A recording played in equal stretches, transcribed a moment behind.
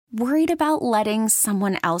Worried about letting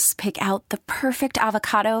someone else pick out the perfect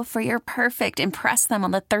avocado for your perfect impress them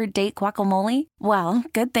on the third date guacamole? Well,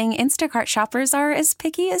 good thing Instacart shoppers are as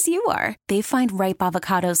picky as you are. They find ripe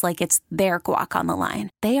avocados like it's their guac on the line.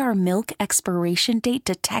 They are milk expiration date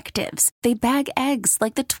detectives. They bag eggs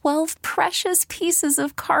like the 12 precious pieces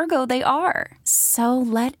of cargo they are. So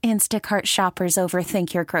let Instacart shoppers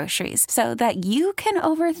overthink your groceries so that you can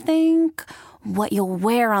overthink what you'll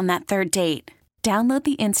wear on that third date. Download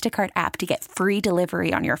the Instacart app to get free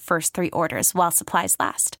delivery on your first 3 orders while supplies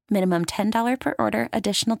last. Minimum $10 per order.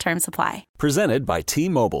 Additional terms apply. Presented by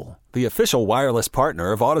T-Mobile, the official wireless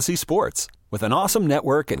partner of Odyssey Sports. With an awesome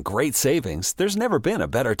network and great savings, there's never been a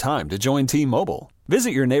better time to join T-Mobile. Visit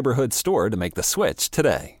your neighborhood store to make the switch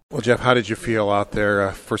today. Well, Jeff, how did you feel out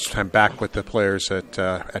there first time back with the players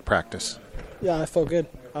at practice? Yeah, I felt good.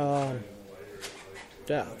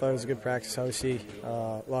 Yeah, I thought it was a good practice. Obviously,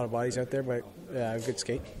 a lot of bodies out there, but yeah, a good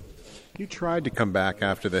skate. You tried to come back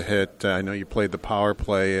after the hit. I know you played the power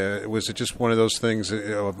play. Was it just one of those things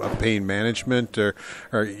of pain management, or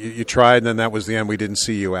you tried and then that was the end? We didn't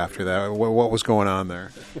see you after that. What was going on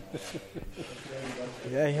there?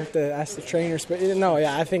 Yeah, you have to ask the trainers, but no,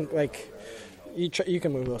 yeah, I think like you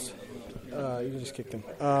can move those. You can just kick them.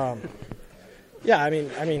 Yeah, I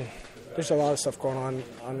mean, there's a lot of stuff going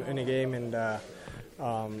on in the game, and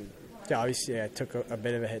yeah, obviously I took a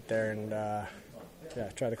bit of a hit there, and yeah,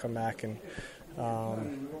 tried to come back and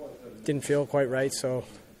didn't feel quite right, so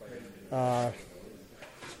sort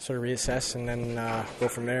of reassess and then go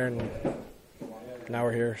from there, and now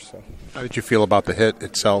we're here. So how did you feel about the hit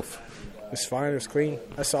itself? It was fine. It was clean.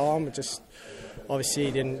 I saw him, but just obviously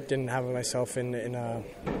didn't have myself in a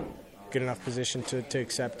good enough position to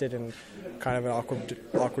accept it, and kind of an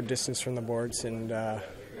awkward distance from the boards, and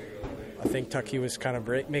I think Tucky was kind of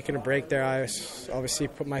making a break there. I obviously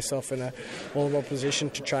put myself in a vulnerable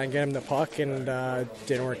position to try and get him the puck, and it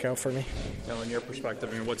didn't work out for me. Now, in your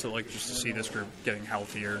perspective, I mean, what's it like just to see this group getting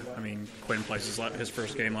healthier? I mean, Quinn plays his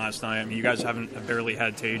first game last night. I mean, you guys have barely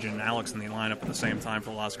had Tage and Alex in the lineup at the same time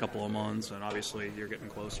for the last couple of months, and obviously you're getting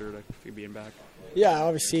closer to being back. Yeah,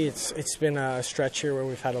 obviously it's been a stretch here where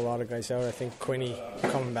we've had a lot of guys out. I think Quinny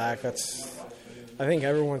coming back, I think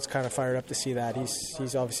everyone's kind of fired up to see that.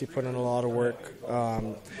 He's obviously put in a lot of work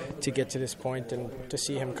to get to this point, and to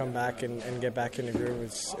see him come back and get back in the groove,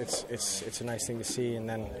 it's a nice thing to see. And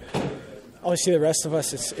then obviously the rest of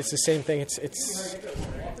us, it's the same thing.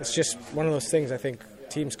 It's just one of those things. I think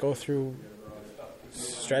teams go through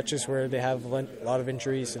stretches where they have a lot of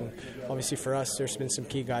injuries, and obviously for us, there's been some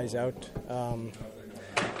key guys out,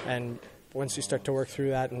 and once you start to work through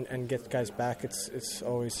that and get guys back, it's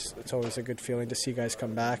always a good feeling to see guys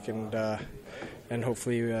come back, and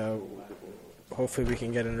hopefully we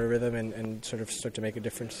can get into a rhythm and sort of start to make a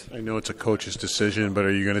difference. I know it's a coach's decision, but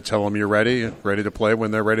are you going to tell them you're ready to play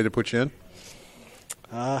when they're ready to put you in?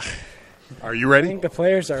 Are you ready? I think the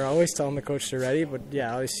players are always telling the coach they're ready, but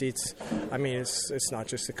yeah, obviously it's not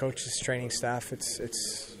just the coaches, training staff.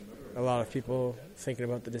 It's a lot of people thinking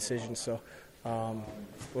about the decision. So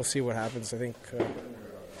we'll see what happens. I think,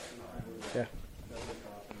 yeah.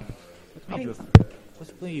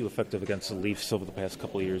 What's been you effective against the Leafs over the past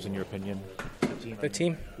couple of years, in your opinion? The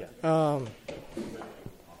team? Yeah. I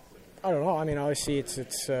don't know. I mean, obviously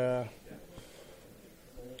it's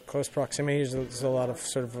close proximity. There's a lot of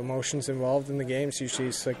sort of emotions involved in the games. Usually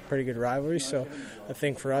it's like pretty good rivalry. So I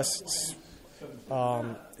think for us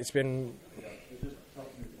it's been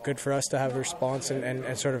good for us to have a response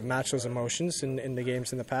and sort of match those emotions in the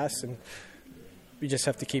games in the past. And we just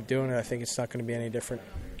have to keep doing it. I think it's not going to be any different.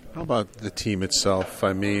 How about the team itself?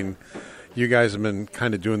 I mean, you guys have been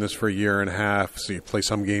kind of doing this for a year and a half, so you play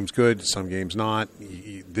some games good, some games not.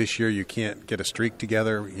 This year you can't get a streak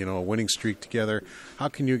together, a winning streak together. How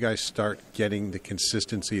can you guys start getting the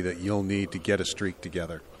consistency that you'll need to get a streak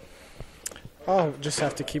together? Oh, just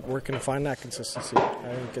have to keep working to find that consistency.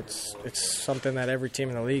 I think it's something that every team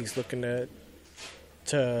in the league is looking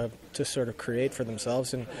to sort of create for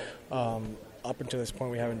themselves, and up until this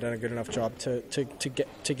point we haven't done a good enough job to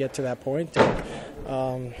get to that point.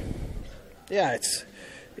 And, yeah,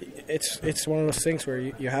 it's one of those things where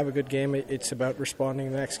you have a good game. It's about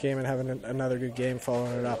responding the next game and having another good game,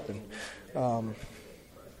 following it up. And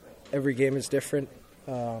every game is different,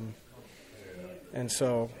 and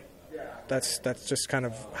so that's just kind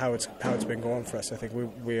of how it's been going for us. I think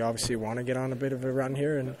we obviously want to get on a bit of a run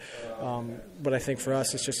here, and but I think for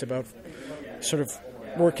us it's just about sort of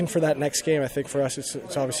working for that next game. I think for us, it's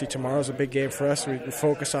obviously tomorrow's a big game for us. We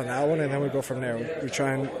focus on that one, and then we go from there. We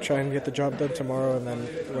try and get the job done tomorrow, and then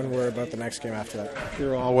when we're about the next game after that.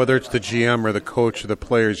 You're all, whether it's the GM or the coach or the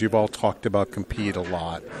players, you've all talked about compete a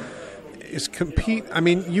lot. Is compete? I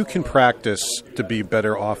mean, you can practice to be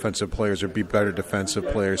better offensive players or be better defensive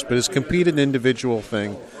players, but is compete an individual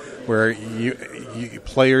thing where you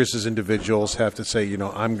players as individuals have to say,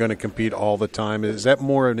 I'm going to compete all the time? Is that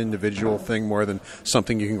more an individual thing more than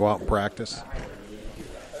something you can go out and practice?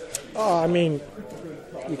 I mean,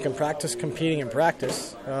 you can practice competing in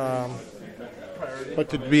practice. But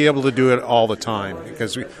to be able to do it all the time,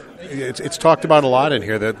 because it's talked about a lot in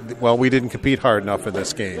here that, we didn't compete hard enough in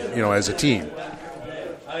this game, as a team.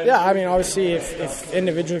 Yeah, I mean, obviously, if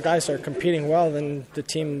individual guys are competing well, then the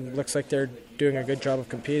team looks like they're doing a good job of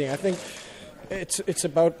competing. I think it's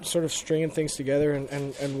about sort of stringing things together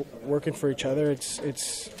and working for each other.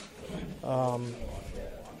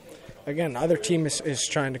 Again, other team is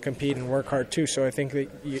trying to compete and work hard too, so I think that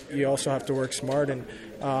you also have to work smart, and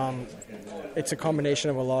it's a combination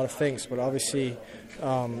of a lot of things. But obviously,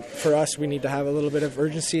 for us, we need to have a little bit of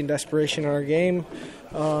urgency and desperation in our game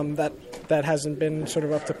that hasn't been sort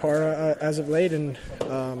of up to par as of late, and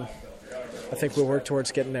I think we'll work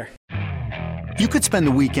towards getting there. You could spend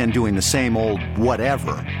the weekend doing the same old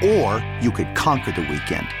whatever, or you could conquer the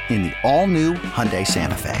weekend in the all-new Hyundai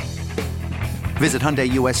Santa Fe. Visit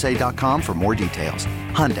HyundaiUSA.com for more details.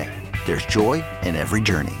 Hyundai, there's joy in every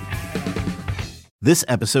journey. This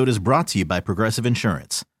episode is brought to you by Progressive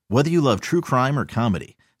Insurance. Whether you love true crime or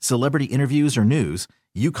comedy, celebrity interviews or news,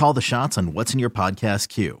 you call the shots on what's in your podcast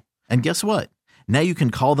queue. And guess what? Now you can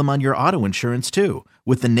call them on your auto insurance too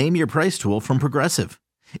with the Name Your Price tool from Progressive.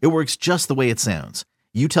 It works just the way it sounds.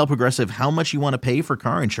 You tell Progressive how much you want to pay for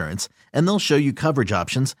car insurance, and they'll show you coverage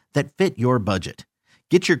options that fit your budget.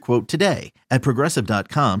 Get your quote today at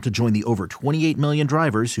Progressive.com to join the over 28 million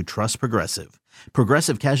drivers who trust Progressive.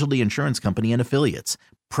 Progressive Casualty Insurance Company and Affiliates.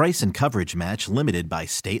 Price and coverage match limited by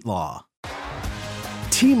state law.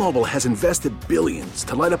 T-Mobile has invested billions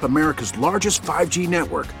to light up America's largest 5G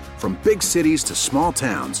network, from big cities to small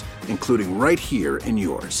towns, including right here in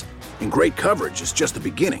yours. And great coverage is just the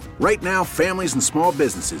beginning. Right now, families and small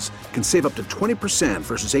businesses can save up to 20%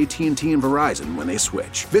 versus AT&T and Verizon when they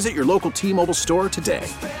switch. Visit your local T-Mobile store today.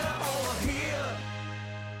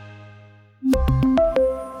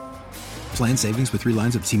 Plan savings with 3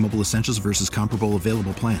 lines of T-Mobile Essentials versus comparable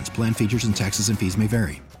available plans. Plan features and taxes and fees may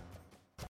vary.